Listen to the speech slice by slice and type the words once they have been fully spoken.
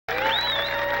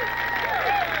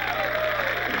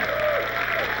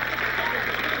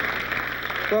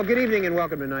Well, good evening and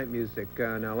welcome to Night Music.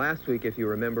 Now, last week, if you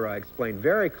remember, I explained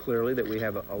very clearly that we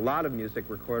have a lot of music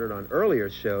recorded on earlier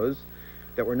shows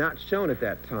that were not shown at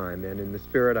that time. And in the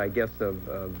spirit, I guess, of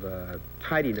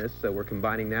tidiness, we're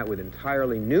combining that with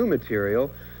entirely new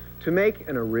material to make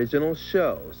an original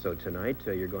show. So tonight,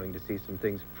 you're going to see some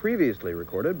things previously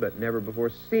recorded but never before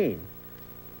seen.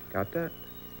 Got that?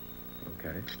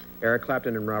 Okay. Eric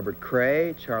Clapton and Robert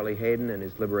Cray, Charlie Hayden and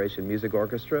his Liberation Music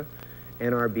Orchestra,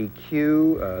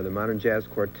 NRBQ, the Modern Jazz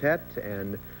Quartet,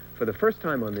 and for the first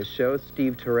time on this show,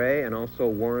 Steve Turre and also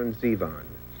Warren Zevon.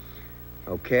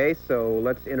 Okay, so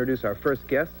let's introduce our first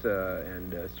guest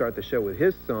and start the show with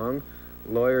his song,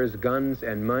 Lawyers, Guns,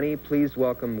 and Money. Please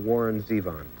welcome Warren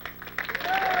Zevon.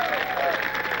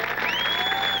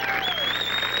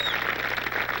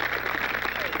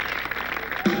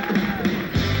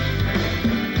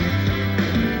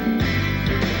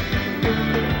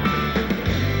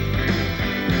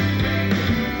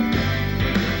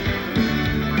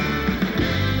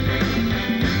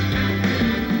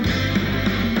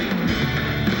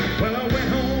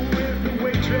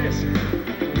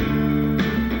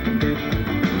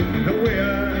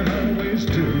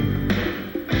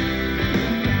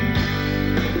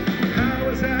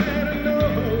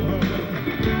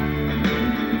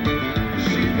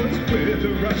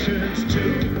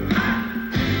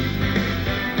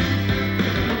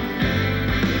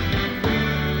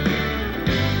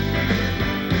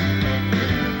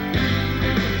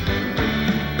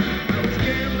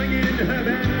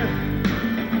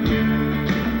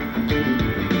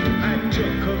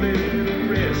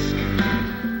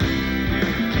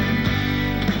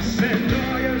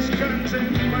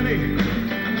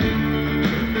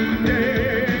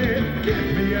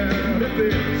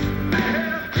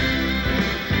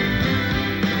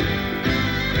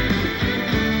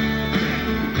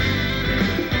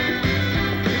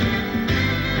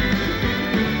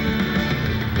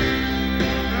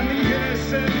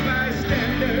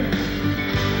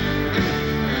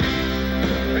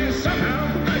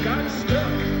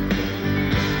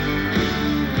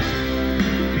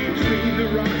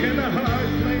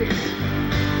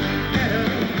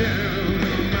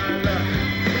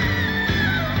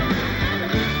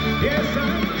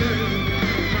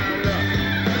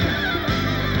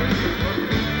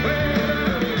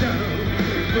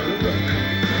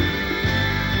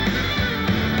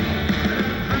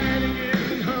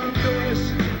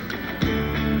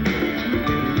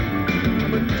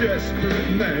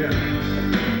 Desperate man.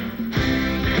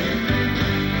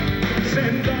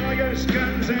 Send lawyers,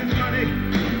 guns, and money.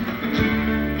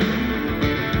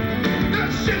 The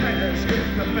shit has hit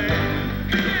the fan.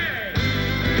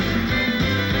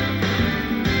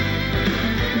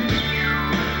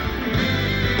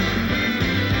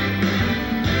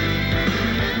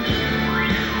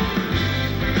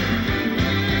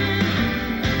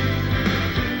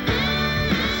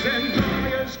 Send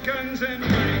lawyers, guns, and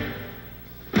money.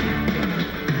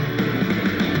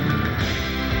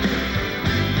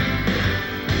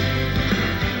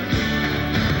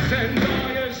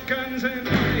 Guns and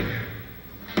money.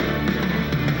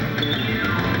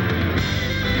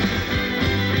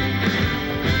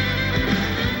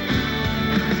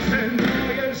 Send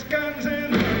lawyers, guns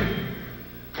and money.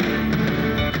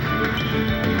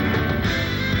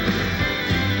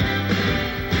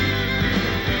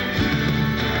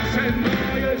 Send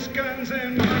lawyers, guns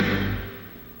and money.